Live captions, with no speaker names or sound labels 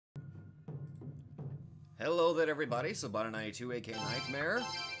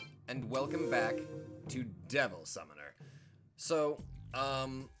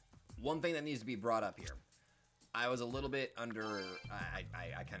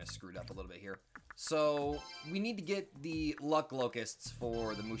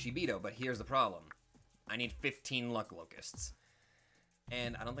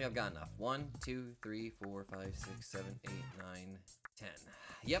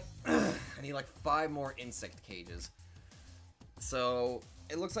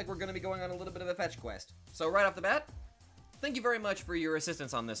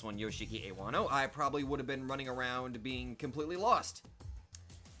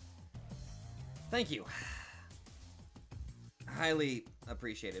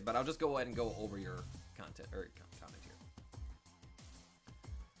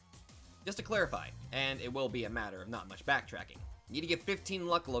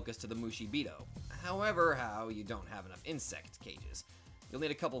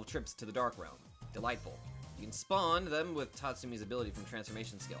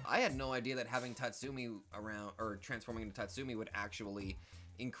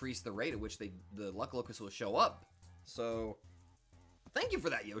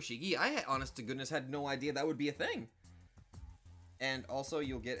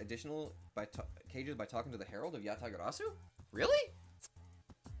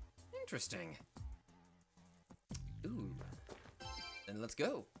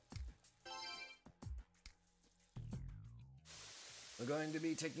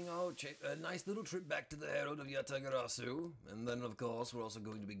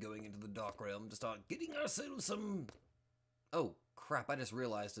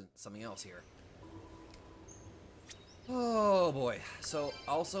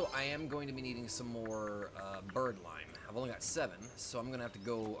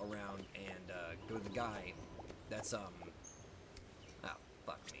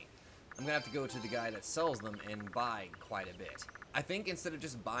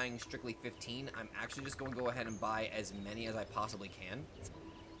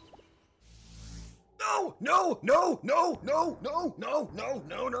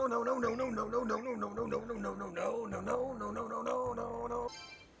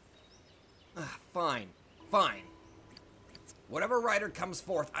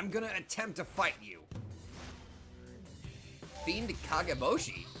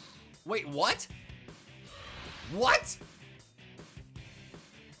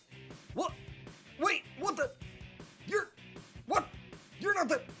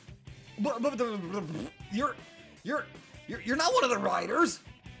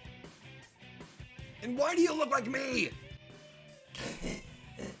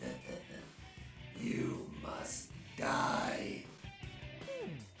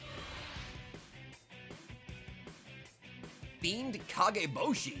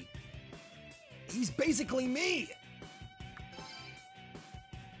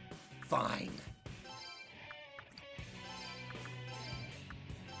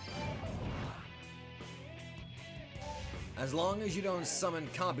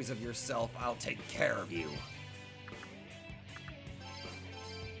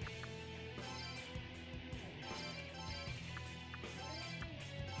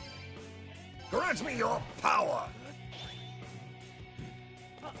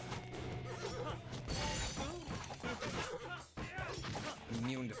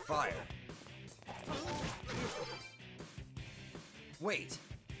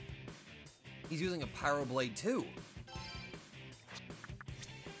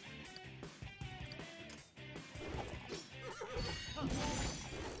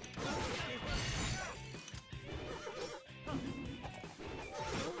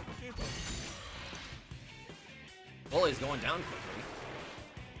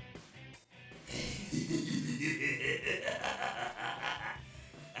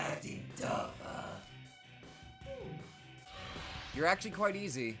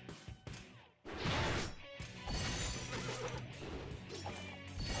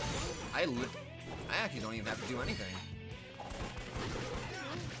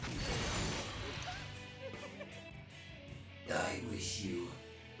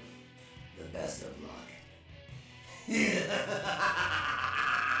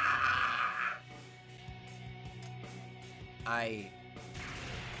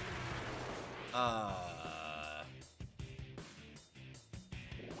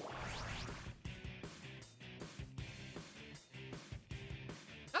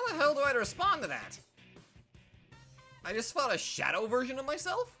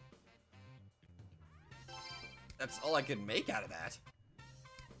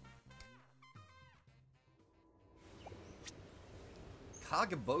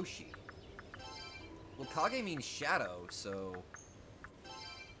Kageboshi. Well, Kage means shadow, so...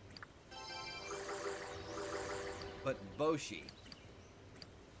 But Boshi.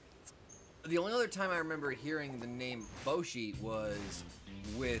 The only other time I remember hearing the name Boshi was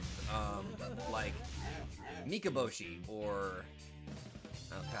with, like, Mikaboshi, or...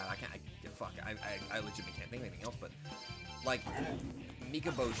 Oh, God, I legitimately can't think of anything else, but... Like,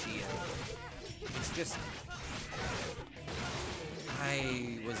 Mikaboshi, and it's just...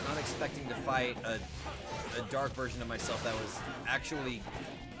 I was not expecting to fight a dark version of myself that was actually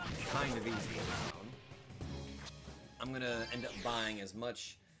kind of easy. I'm gonna end up buying as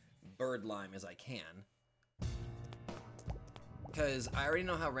much bird lime as I can, because I already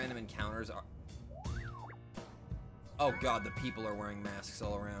know how random encounters are. Oh god, the people are wearing masks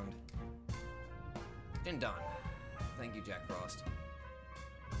all around. And done. Thank you, Jack Frost.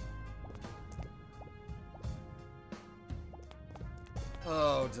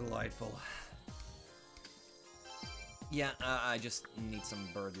 Oh, delightful. Yeah, I just need some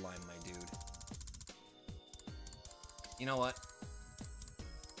bird lime, my dude. You know what?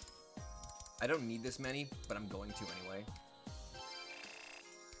 I don't need this many, but I'm going to anyway.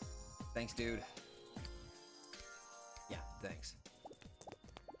 Thanks, dude. Yeah, thanks.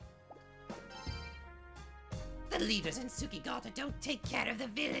 The leaders in Tsukigata don't take care of the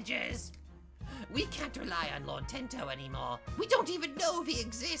villagers. We can't rely on Lord Tento anymore. We don't even know if he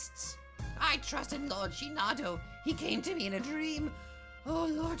exists. I trust in Lord Shinado. He came to me in a dream. Oh,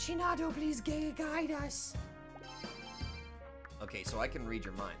 Lord Shinado, please guide us. Okay, so I can read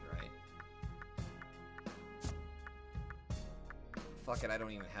your mind, right? Fuck it, I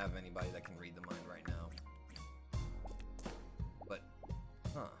don't even have anybody that can read the mind right now. But,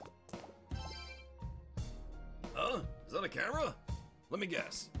 is that a camera? Let me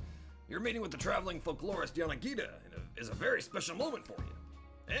guess. Your meeting with the traveling folklorist Yanagita is a very special moment for you.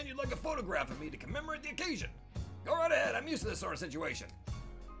 And you'd like a photograph of me to commemorate the occasion. Go right ahead, I'm used to this sort of situation.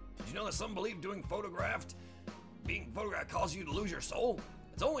 Did you know that some believe being photographed causes you to lose your soul?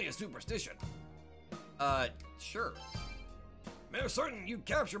 It's only a superstition. Sure. Mayor certain you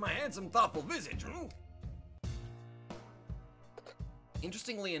capture my handsome, thoughtful visage,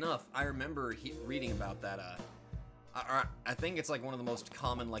 Interestingly enough, I remember reading about that, I think it's like one of the most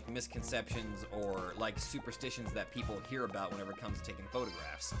common like misconceptions or like superstitions that people hear about whenever it comes to taking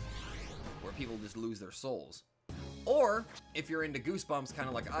photographs, where people just lose their souls. Or if you're into Goosebumps, kind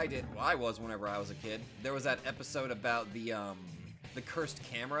of like I was whenever I was a kid, there was that episode about the cursed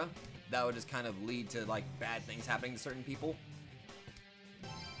camera that would just kind of lead to like bad things happening to certain people.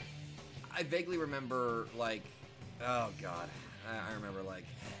 I vaguely remember like, oh god, I remember like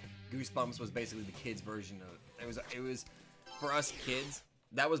Goosebumps was basically the kids' version of it was for us kids,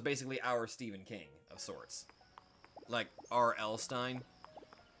 that was basically our Stephen King of sorts. Like R.L. Stein.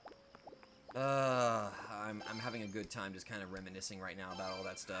 I'm having a good time just kind of reminiscing right now about all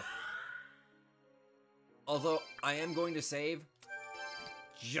that stuff. Although I am going to save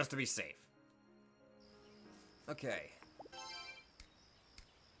just to be safe. Okay.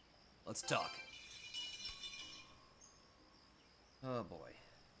 Let's talk. Oh boy.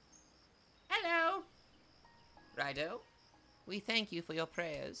 Hello. Raidou, we thank you for your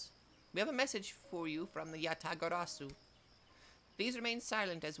prayers. We have a message for you from the Yatagarasu. Please remain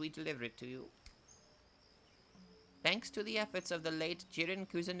silent as we deliver it to you. Thanks to the efforts of the late Raidou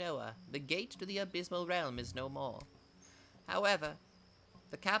Kuzunoha, the gate to the Abysmal Realm is no more. However,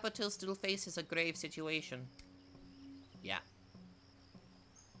 the capital still faces a grave situation. Yeah.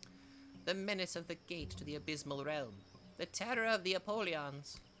 The menace of the gate to the Abysmal Realm. The terror of the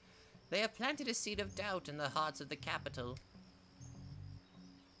Apollons. They have planted a seed of doubt in the hearts of the capital.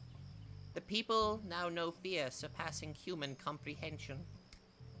 The people now know fear surpassing human comprehension.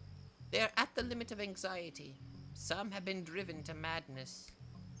 They are at the limit of anxiety. Some have been driven to madness.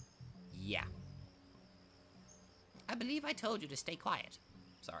 Yeah. I believe I told you to stay quiet.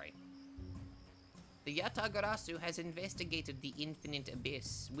 Sorry. The Yatagarasu has investigated the infinite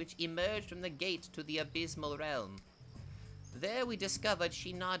abyss, which emerged from the gate to the Abysmal Realm. There we discovered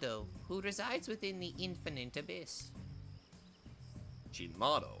Shinado, who resides within the infinite abyss.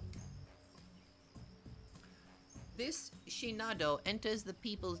 Shinado? This Shinado enters the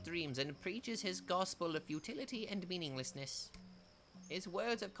people's dreams and preaches his gospel of futility and meaninglessness. His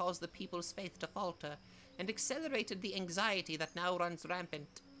words have caused the people's faith to falter and accelerated the anxiety that now runs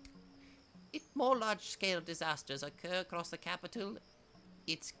rampant. If more large-scale disasters occur across the capital,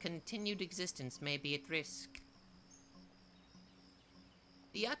 its continued existence may be at risk.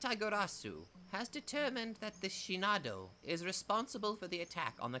 The Yatagarasu has determined that the Shinado is responsible for the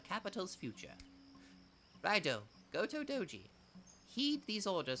attack on the capital's future. Raidou, go to Doji. Heed these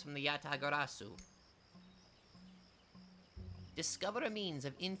orders from the Yatagarasu. Discover a means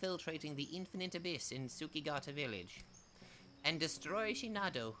of infiltrating the infinite abyss in Tsukigata village. And destroy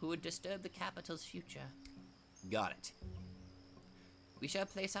Shinado, who would disturb the capital's future. Got it. We shall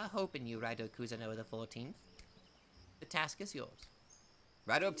place our hope in you, Raidou Kuzunoha the 14th. The task is yours.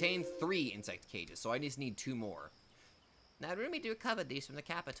 Raidou obtained 3 insect cages, so I just need 2 more. Narumi recovered these from the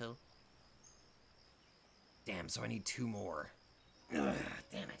capital. Damn, so I need 2 more. Ugh,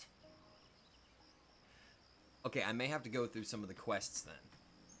 damn it. Okay, I may have to go through some of the quests then.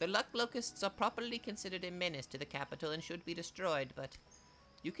 The Luck Locusts are properly considered a menace to the capital and should be destroyed, but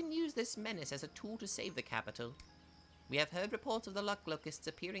you can use this menace as a tool to save the capital. We have heard reports of the Luck Locusts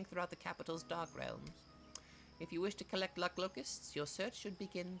appearing throughout the capital's dark realms. If you wish to collect Luck Locusts, your search should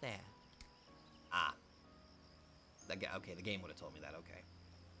begin there. Ah. Okay, the game would have told me that, okay.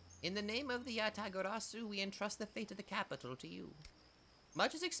 In the name of the Yatagarasu, we entrust the fate of the capital to you.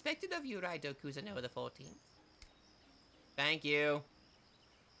 Much is expected of you, Raidou Kuzunoha the 14th. Thank you.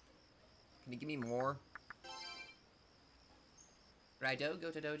 Can you give me more? Raidou,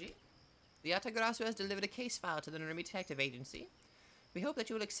 go to Doji. The Yatagarasu has delivered a case file to the Narumi Detective Agency. We hope that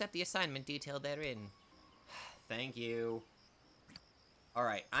you will accept the assignment detailed therein. Thank you.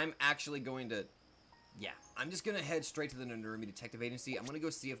 Alright, I'm actually going to... Yeah, I'm just going to head straight to the Narumi Detective Agency. I'm going to go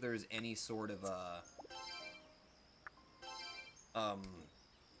see if there's any sort of,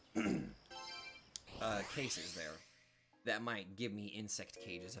 cases there that might give me insect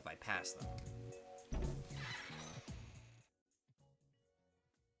cages if I pass them.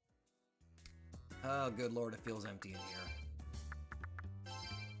 Oh, good lord, it feels empty in here.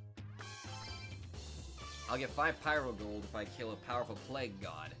 I'll get 5 pyro gold if I kill a powerful plague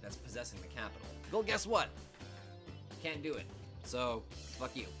god that's possessing the capital. Well, guess what? Can't do it. So,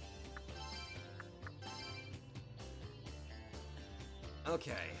 fuck you.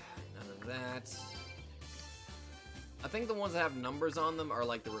 Okay, none of that. I think the ones that have numbers on them are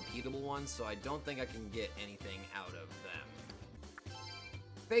like the repeatable ones, so I don't think I can get anything out of them.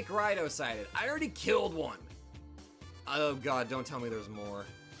 Fake Raidou sighted. I already killed one. Oh god, don't tell me there's more.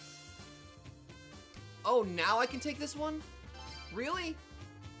 Oh, now I can take this one? Really?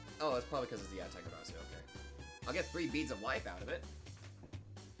 Oh, it's probably because it's the Yatagarasu, okay. I'll get 3 beads of life out of it.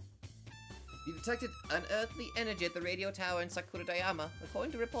 You detected unearthly energy at the radio tower in Sakuradayama.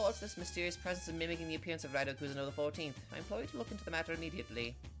 According to reports, this mysterious presence is mimicking the appearance of Raidou Kuzunoha the 14th. I implore you to look into the matter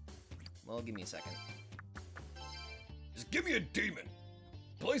immediately. Well, give me a second. Just give me a demon.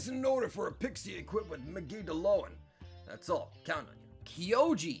 Place an order for a pixie equipped with McGee DeLoan. That's all. Count on you.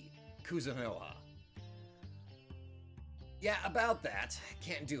 Kyoji Kuzunoha. Yeah, about that.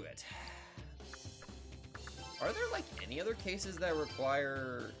 Can't do it. Are there, like, any other cases that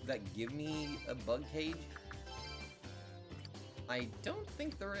give me a bug cage? I don't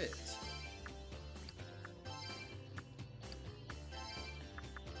think there is.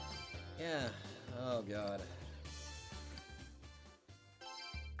 Yeah. Oh, God.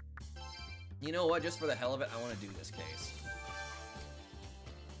 You know what? Just for the hell of it, I want to do this case.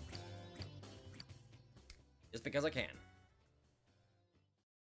 Just because I can.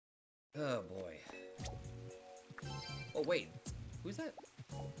 Oh, boy. Oh, wait. Who's that?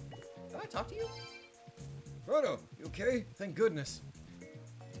 Did I talk to you? Raidou, you okay? Thank goodness.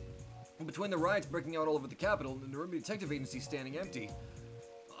 Between the riots breaking out all over the capital and the Narumi Detective Agency standing empty,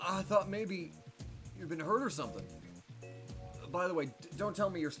 I thought maybe you'd been hurt or something. By the way, don't tell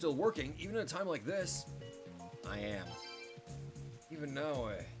me you're still working, even at a time like this. I am. Even now,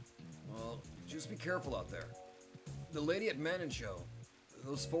 well, just be careful out there. The lady at Manancho,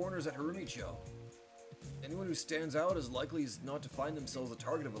 those foreigners at Harumicho. Anyone who stands out is likely not to find themselves the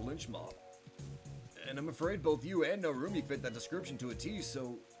target of a lynch mob. And I'm afraid both you and Narumi fit that description to a T,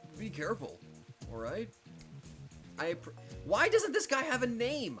 so be careful, alright? Why doesn't this guy have a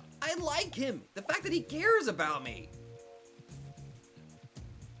name? I like him! The fact that he cares about me!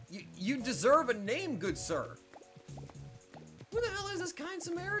 You deserve a name, good sir! Who the hell is this kind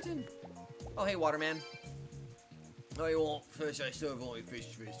Samaritan? Oh, hey, Waterman. I want fish, I serve only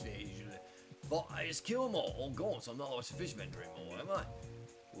fish. But I just kill them all gone, so I'm not a fish vendor anymore, am I?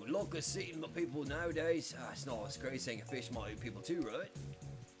 Well, locusts eating people nowadays, it's not as great saying a fish might eat people too, right?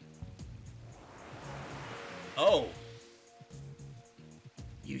 Oh!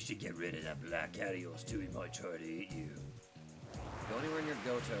 You should get rid of that black cat of yours too, he might try to eat you. Go anywhere near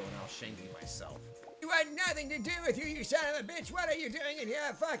Goto and I'll shank you myself. You had nothing to do with you son of a bitch! What are you doing in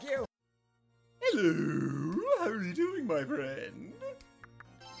here? Fuck you! Hello! How are you doing, my friend?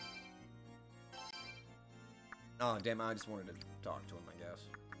 Oh, damn, I just wanted to talk to him, I guess.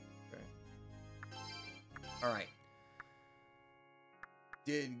 Okay. Alright.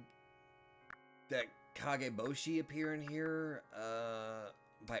 Did that Kageboshi appear in here?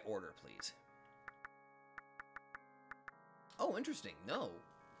 By order, please. Oh, interesting. No.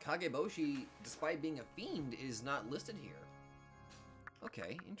 Kageboshi, despite being a fiend, is not listed here.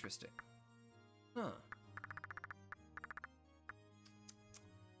 Okay, interesting. Huh.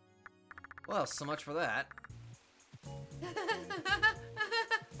 Well, so much for that.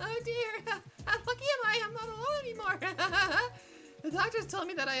 Oh dear, how lucky am I? I'm not alone anymore. The doctors told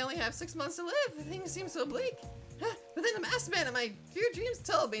me that I only have 6 months to live. Things seem so bleak. But then the masked man in my few dreams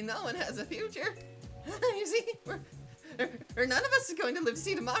told me no one has a future. You see, none of us is going to live to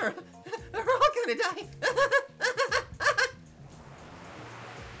see tomorrow. We're all gonna die.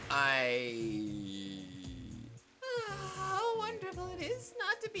 How wonderful it is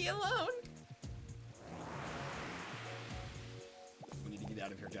not to be alone. We need to get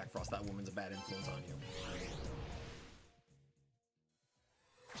out of here, Jack Frost. That woman's a bad influence on you.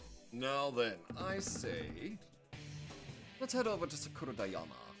 Now then, I say, let's head over to Sakuradayama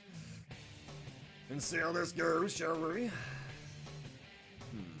and see how this goes, shall we?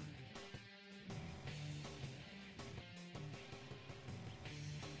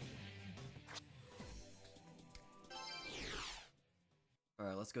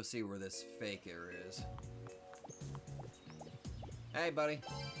 Alright, let's go see where this faker is. Hey, buddy.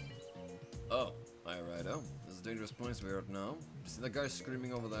 Oh, hi, Raidou. This is a dangerous place we're at now. See that guy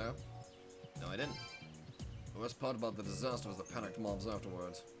screaming over there? No, I didn't. The worst part about the disaster was the panicked mobs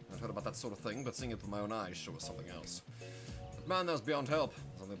afterwards. I'd heard about that sort of thing, but seeing it with my own eyes sure was something else. But man, that was beyond help.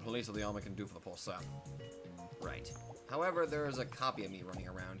 Something the police or the army can do for the poor sap. Right. However, there is a copy of me running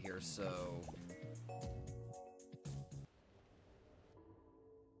around here, so...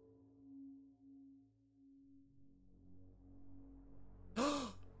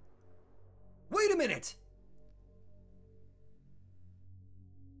 Wait a minute!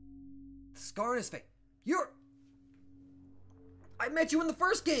 The scar on his face. You're... I met you in the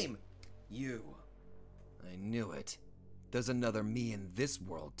first game! You. I knew it. There's another me in this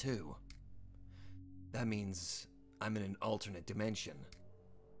world, too. That means I'm in an alternate dimension.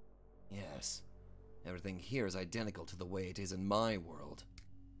 Yes. Everything here is identical to the way it is in my world.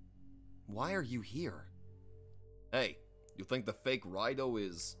 Why are you here? Hey, you think the fake Raidou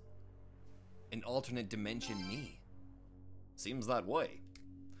is... an alternate dimension me? Seems that way.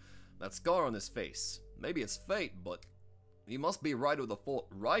 That scar on his face. Maybe it's fate, but... he must be Raidou the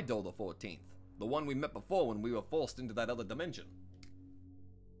 14th. The one we met before when we were forced into that other dimension.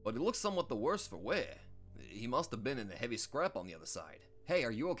 But he looks somewhat the worse for wear. He must have been in a heavy scrap on the other side. Hey,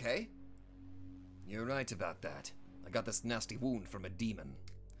 are you okay? You're right about that. I got this nasty wound from a demon.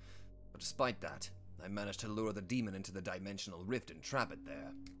 But despite that, I managed to lure the demon into the dimensional rift and trap it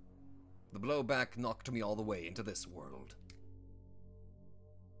there. The blowback knocked me all the way into this world.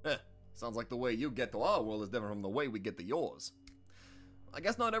 Sounds like the way you get to our world is different from the way we get to yours. I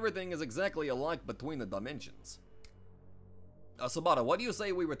guess not everything is exactly alike between the dimensions. Sabata, what do you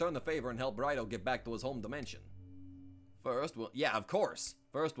say we return the favor and help Raidou get back to his home dimension? First, yeah, of course.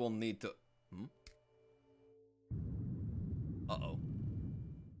 First, we'll need to... Uh-oh.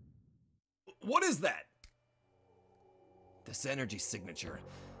 What is that? This energy signature.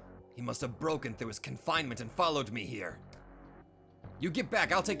 He must have broken through his confinement and followed me here. You get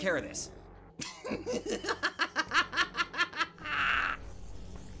back, I'll take care of this.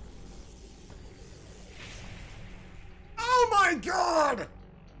 Oh my god!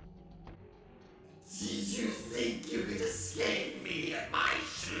 Did you think you could escape me at my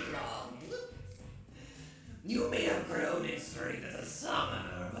shrine? You may have grown in strength as a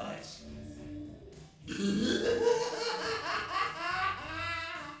summoner, but...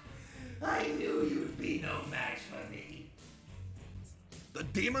 I knew you'd be no match for me. The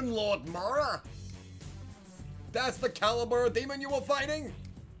Demon Lord Mara? That's the caliber of demon you were fighting?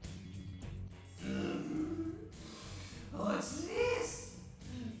 What's this?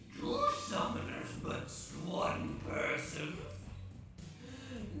 2 summoners, but 1 person?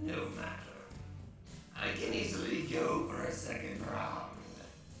 No matter. I can easily go for a second round.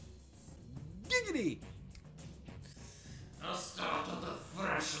 Giggity! I'll start with the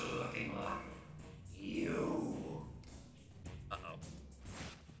fresh-looking one. You. Uh-oh.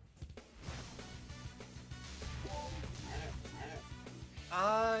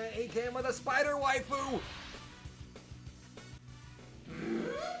 He came with a spider waifu!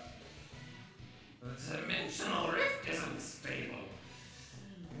 The dimensional rift isn't stable.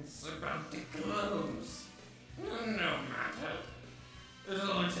 It's about to close. No matter.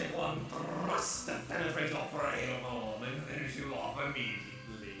 It'll only take 1 thrust to penetrate your frail mold and finish you off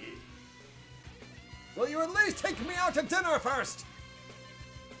immediately. Will you at least take me out to dinner first?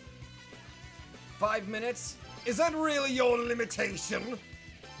 5 minutes? Is that really your limitation?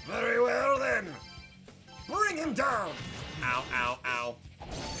 Very well then. Bring him down! Ow, ow, ow.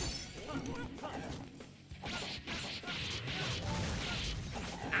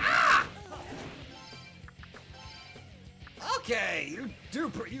 Ah! Okay, you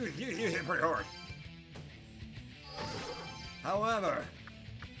hit pretty hard. However,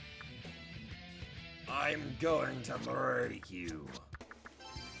 I'm going to break you.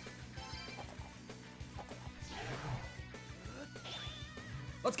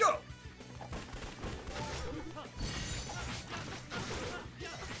 Let's go!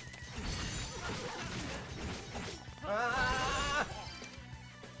 Ah!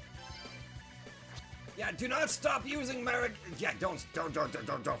 Yeah, do not stop using Merrick. Yeah, don't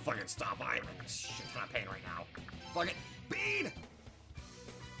fucking stop. I'm in a shit ton of pain right now. Fucking bead!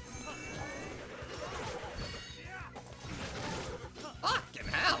 Fucking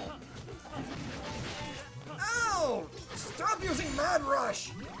hell! Ow! Stop using Mad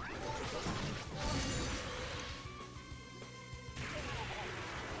Rush!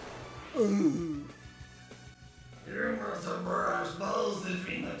 You must have burst balls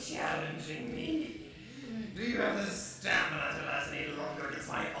between the challenging me. Do you have the stamina to last any longer against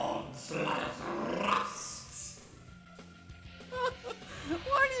my onslaught of thrusts?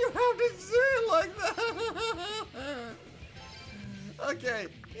 Why do you have to say it like that? Okay,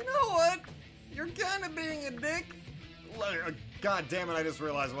 you know what? You're kind of being a dick. God damn it, I just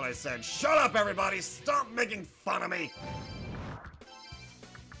realized what I said. Shut up, everybody! Stop making fun of me!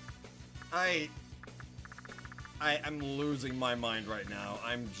 I'm losing my mind right now.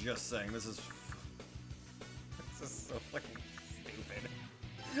 I'm just saying, this is so fucking stupid.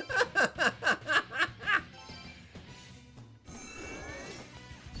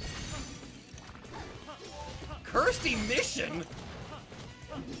 Kirsty mission?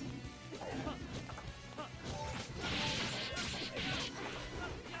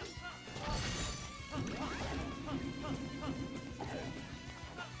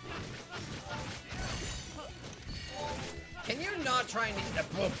 Can you not try and eat a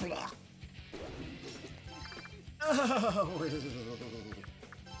block? Oh.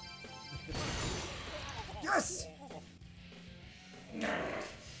 Yes!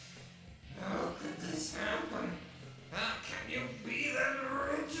 How could this happen? How can you be that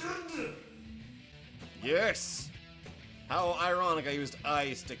rigid? Yes! How ironic I used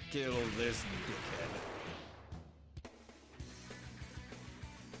ice to kill this dickhead.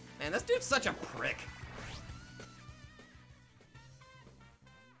 Man, this dude's such a prick.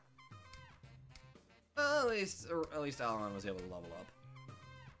 Well, at least Alron was able to level up.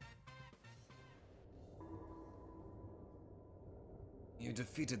 You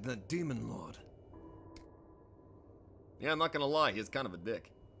defeated the Demon Lord. Yeah, I'm not gonna lie, he's kind of a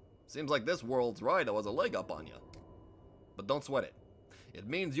dick. Seems like this world's Raidou has a leg up on you. But don't sweat it. It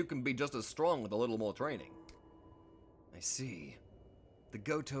means you can be just as strong with a little more training. I see. The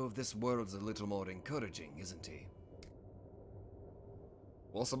Goto of this world's a little more encouraging, isn't he?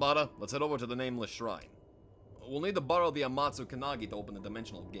 Well, Sabata, let's head over to the Nameless Shrine. We'll need to borrow the Amatsu Kanagi to open the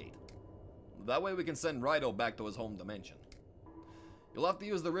dimensional gate. That way we can send Raidou back to his home dimension. You'll have to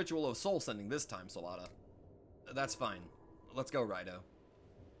use the ritual of soul sending this time, Sabata. That's fine. Let's go, Raidou.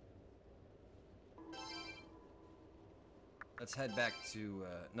 Let's head back to,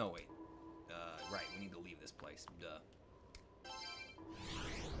 no, wait. Right, we need to leave this place. Duh.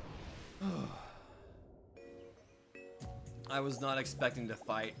 I was not expecting to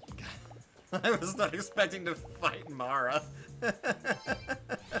fight. I was not expecting to fight Mara.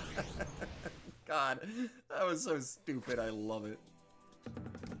 God, that was so stupid. I love it.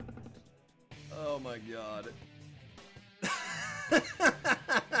 Oh my god.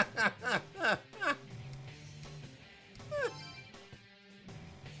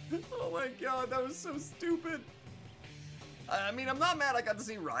 Oh my god, that was so stupid. I mean, I'm not mad I got to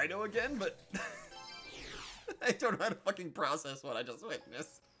see Raidou again, but I don't know how to fucking process what I just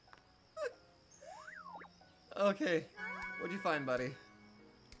witnessed. Okay, what'd you find, buddy?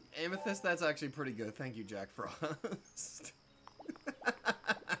 Amethyst, that's actually pretty good. Thank you, Jack Frost.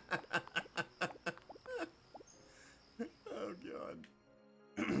 Oh god.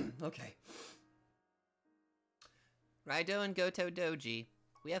 Okay. Raidou and Goto Doji,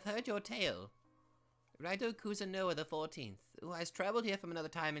 we have heard your tale. Raidou Kuzunoha the 14th, who has traveled here from another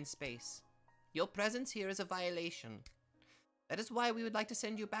time and space. Your presence here is a violation. That is why we would like to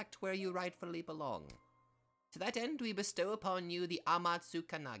send you back to where you rightfully belong. To that end, we bestow upon you the Amatsu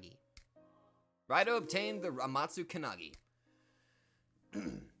Kanagi. Raidou obtained the Amatsu Kanagi.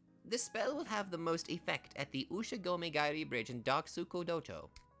 This spell will have the most effect at the Ushigome Gairi Bridge in Dark Suko Dojo.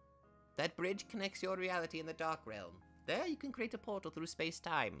 That bridge connects your reality and the Dark Realm. There you can create a portal through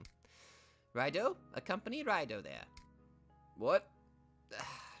space-time. Raidou, accompany Raidou there. What?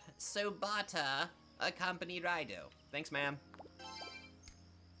 So Bata, accompany Raidou. Thanks, ma'am.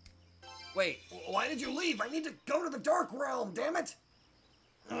 Wait, why did you leave? I need to go to the Dark Realm, damn it!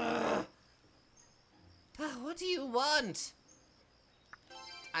 What do you want?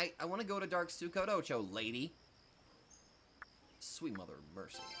 I want to go to Dark Sukodocho, lady. Sweet mother of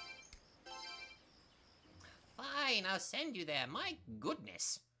mercy. Fine, I'll send you there. My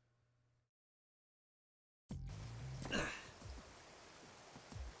goodness.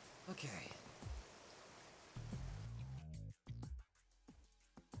 Okay.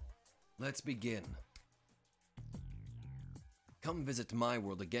 Let's begin. Come visit my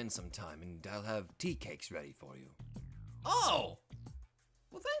world again sometime, and I'll have tea cakes ready for you. Oh!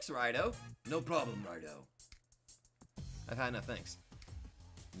 Well, thanks, Raidou. No problem, Raidou. I've had enough thanks.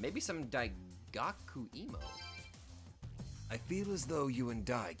 Maybe some Daigaku emo. I feel as though you and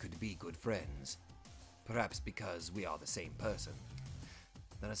I could be good friends. Perhaps because we are the same person.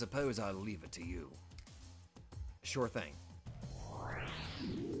 Then I suppose I'll leave it to you. Sure thing.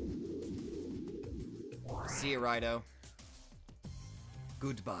 See you, Raidou.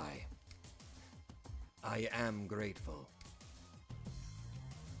 Goodbye. I am grateful.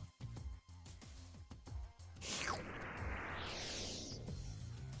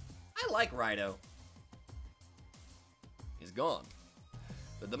 I like Raidou. He's gone.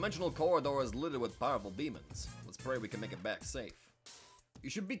 The dimensional corridor is littered with powerful demons. Let's pray we can make it back safe. You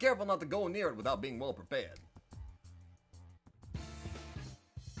should be careful not to go near it without being well prepared.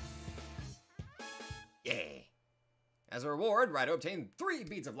 Yay! As a reward, Raidou obtained 3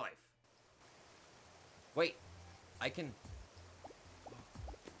 beads of life. Wait, I can...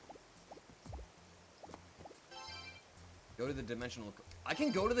 Go to the dimensional... I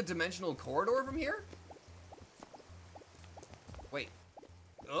can go to the dimensional corridor from here? Wait.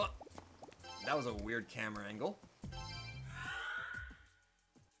 Ugh. That was a weird camera angle.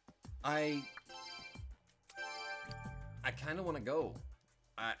 I kind of want to go.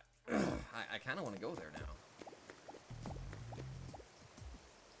 I kind of want to go there now.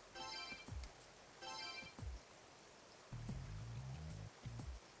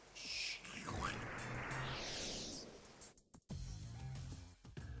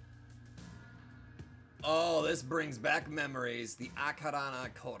 Oh, this brings back memories. The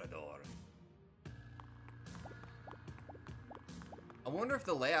Akarana Corridor. I wonder if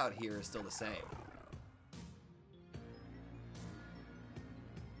the layout here is still the same.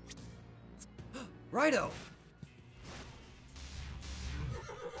 Raidou!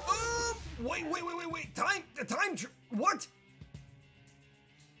 Wait. What?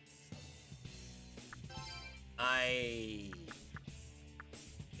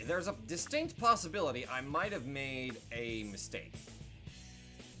 There's a distinct possibility I might have made a mistake.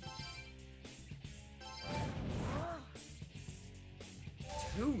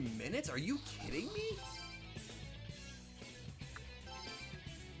 $2 minutes? Are you kidding me?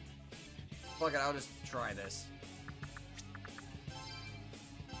 Fuck it, I'll just try this.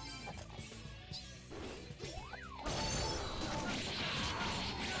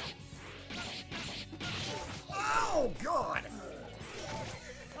 Oh, God!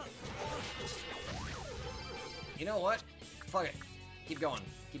 You know what? Fuck it. Keep going.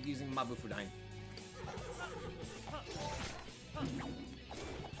 Keep using Mabu Fudain.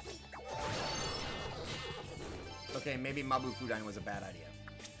 Okay, maybe Mabu Fudain was a bad idea.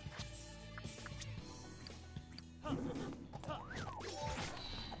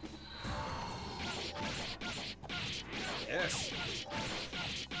 Yes.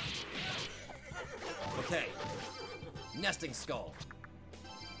 Okay. Nesting Skull.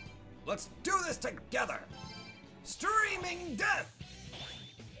 Let's do this together! Streaming Death!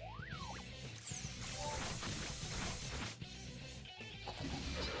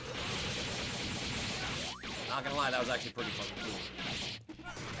 Not gonna lie, that was actually pretty fucking cool.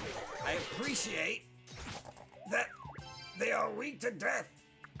 I appreciate that they are weak to death.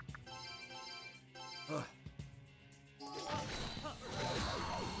 Ugh.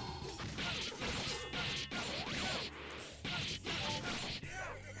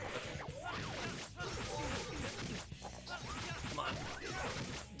 Come on.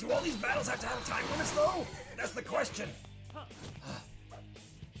 Do all these battles have to have time limits, though? That's the question.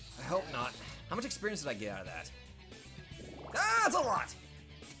 I hope not. How much experience did I get out of that? Ah, that's a lot.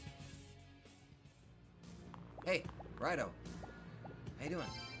 Hey, Raidou. How you doing?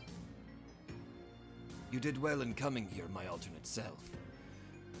 You did well in coming here, my alternate self.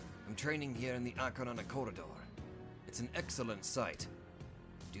 I'm training here in the Akarana Corridor. It's an excellent site.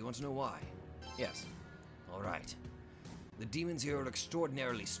 Do you want to know why? Yes. Alright. The demons here are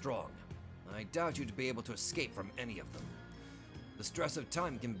extraordinarily strong. I doubt you'd be able to escape from any of them. The stress of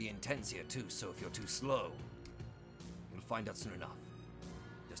time can be intense here too, so if you're too slow, you'll find out soon enough.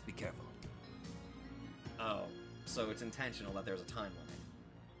 Just be careful. Oh, so it's intentional that there's a time limit.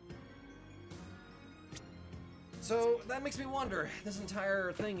 So that makes me wonder, this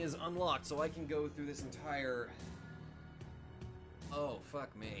entire thing is unlocked, so I can go through this entire... Oh,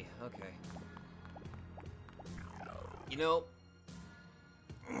 fuck me. Okay. You know,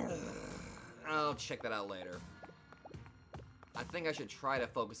 I'll check that out later. I think I should try to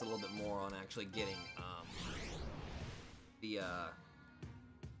focus a little bit more on actually getting, the,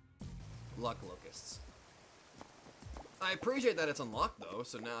 luck locusts. I appreciate that it's unlocked, though,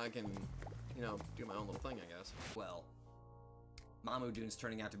 so now I can, you know, do my own little thing, I guess. Well, Mamudoon's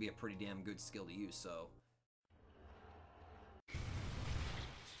turning out to be a pretty damn good skill to use, so...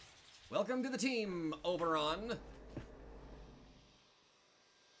 Welcome to the team, Oberon!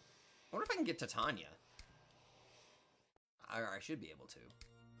 I wonder if I can get Titania. I should be able to.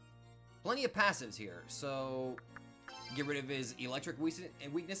 Plenty of passives here, so... Get rid of his electric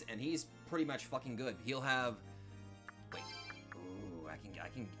weakness, and he's pretty much fucking good. He'll have... Wait. Ooh, I can,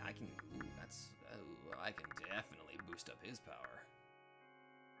 ooh, that's... Ooh, I can definitely boost up his power.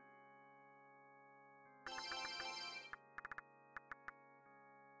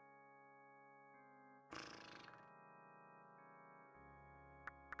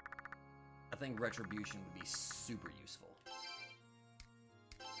 I think Retribution would be super useful.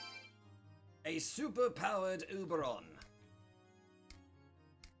 A super-powered Uberon.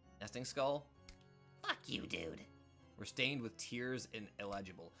 Nesting Skull? Fuck you, dude. We're stained with tears and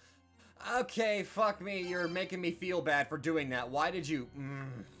illegible. Okay, fuck me, you're making me feel bad for doing that. Why did you...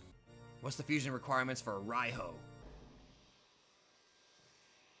 What's the fusion requirements for Raiho?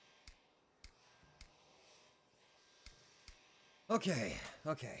 Okay.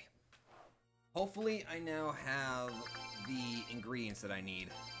 Hopefully I now have the ingredients that I need.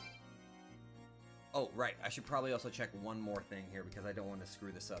 Oh, right, I should probably also check one more thing here because I don't want to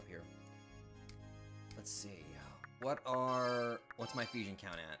screw this up here. Let's see. What's my fusion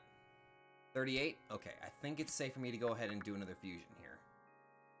count at? 38? Okay, I think it's safe for me to go ahead and do another fusion here.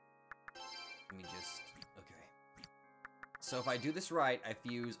 Let me just... Okay. So if I do this right, I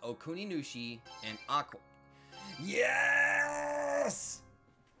fuse Okuninushi and Aqua... Yes!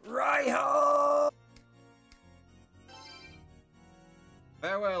 Raiho!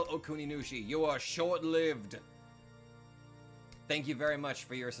 Farewell, Okuninushi. You are short-lived. Thank you very much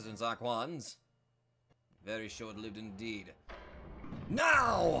for your assistance, Aquans. Very short-lived indeed.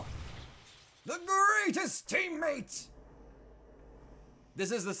 Now! The greatest teammate!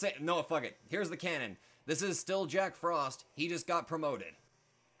 This is the same... No, fuck it. Here's the canon. This is still Jack Frost. He just got promoted.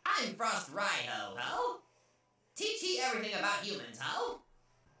 I'm Frost Raiho, ho? Teach ye everything about humans, ho?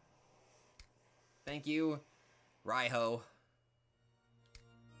 Thank you, Raiho.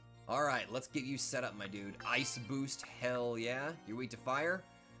 Alright, let's get you set up, my dude. Ice boost, hell yeah. You're weak to fire?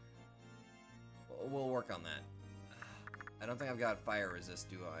 We'll work on that. I don't think I've got fire resist,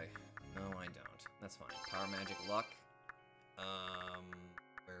 do I? No, I don't. That's fine. Power magic luck.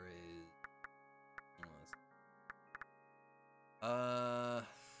 Where is...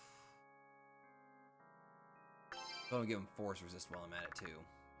 Gonna give him force resist while I'm at it, too.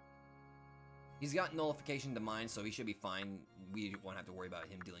 He's got nullification to mine, so he should be fine. We won't have to worry about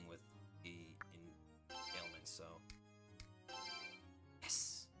him dealing with the ailments, so...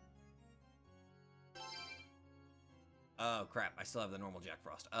 Yes! Oh, crap. I still have the normal Jack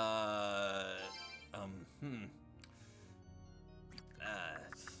Frost.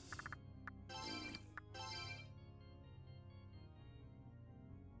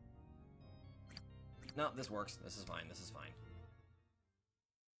 No, this works. This is fine. This is fine.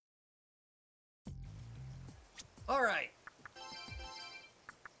 Alright.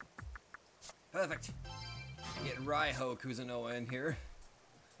 Perfect. Get Raidou Kuzunoha in here.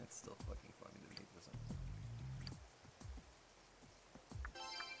 That's still fucking funny to think this up.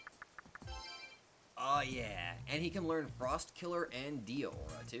 Oh yeah. And he can learn Frost Killer and Dia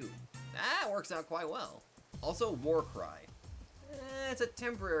Aura too. That works out quite well. Also War Cry. It's a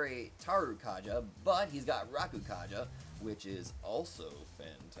temporary Taru Kaja, but he's got Raku Kaja, which is also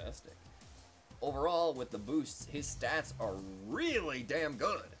fantastic. Overall, with the boosts, his stats are really damn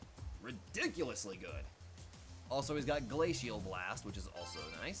good. Ridiculously good. Also, he's got Glacial Blast, which is also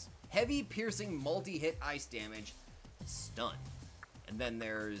nice. Heavy piercing multi-hit ice damage, Stun. And then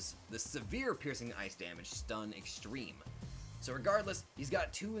there's the severe piercing ice damage, Stun Extreme. So regardless, he's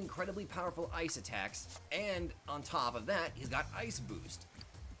got 2 incredibly powerful ice attacks, and on top of that, he's got Ice Boost.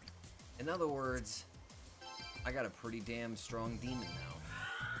 In other words, I got a pretty damn strong demon now.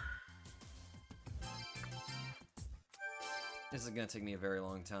 This is gonna take me a very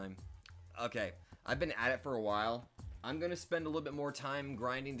long time. Okay, I've been at it for a while. I'm gonna spend a little bit more time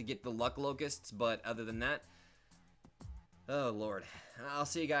grinding to get the luck locusts, but other than that, oh lord. I'll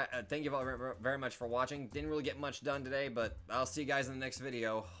see you guys. Thank you all very much for watching. Didn't really get much done today, but I'll see you guys in the next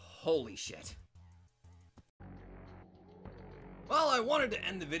video. Holy shit. Well, I wanted to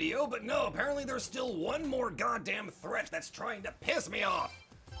end the video, but no, apparently there's still one more goddamn threat that's trying to piss me off.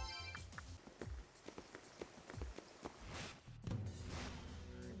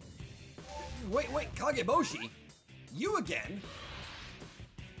 Wait, Kageboshi? You again?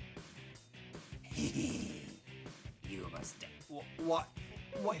 You must die. What?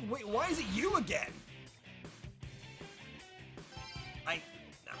 Wait, why is it you again? I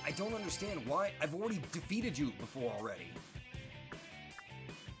don't understand why. I've already defeated you before already.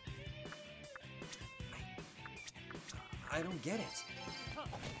 I don't get it.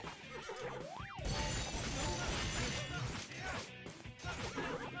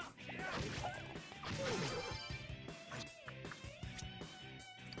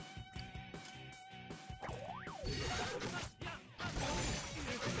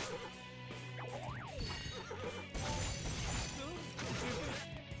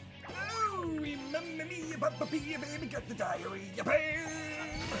 Remember me, baby, got the diary.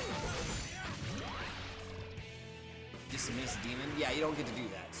 Dismiss demon? Yeah, you don't get to do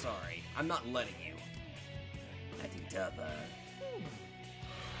that. Sorry. I'm not letting you.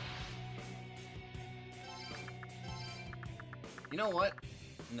 You know what?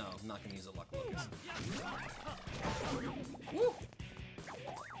 No, I'm not gonna use a luck locust. Woo!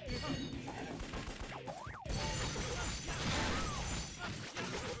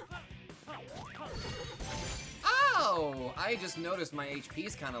 Oh! I just noticed my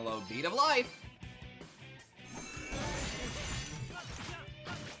HP's kind of low. Beat of life!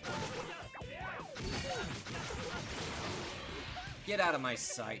 Get out of my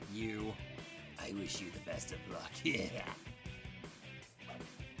sight, you. I wish you the best of luck. Yeah.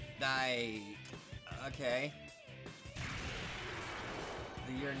 Okay.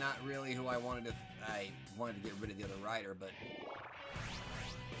 You're not really who I wanted to. I wanted to get rid of the other rider, but.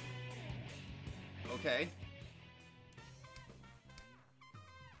 Okay.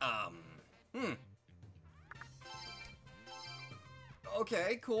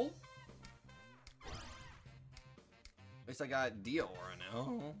 Okay, cool. At least I got Dior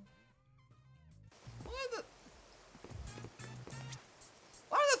now. Why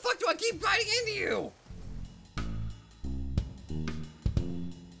the fuck do I keep biting into you?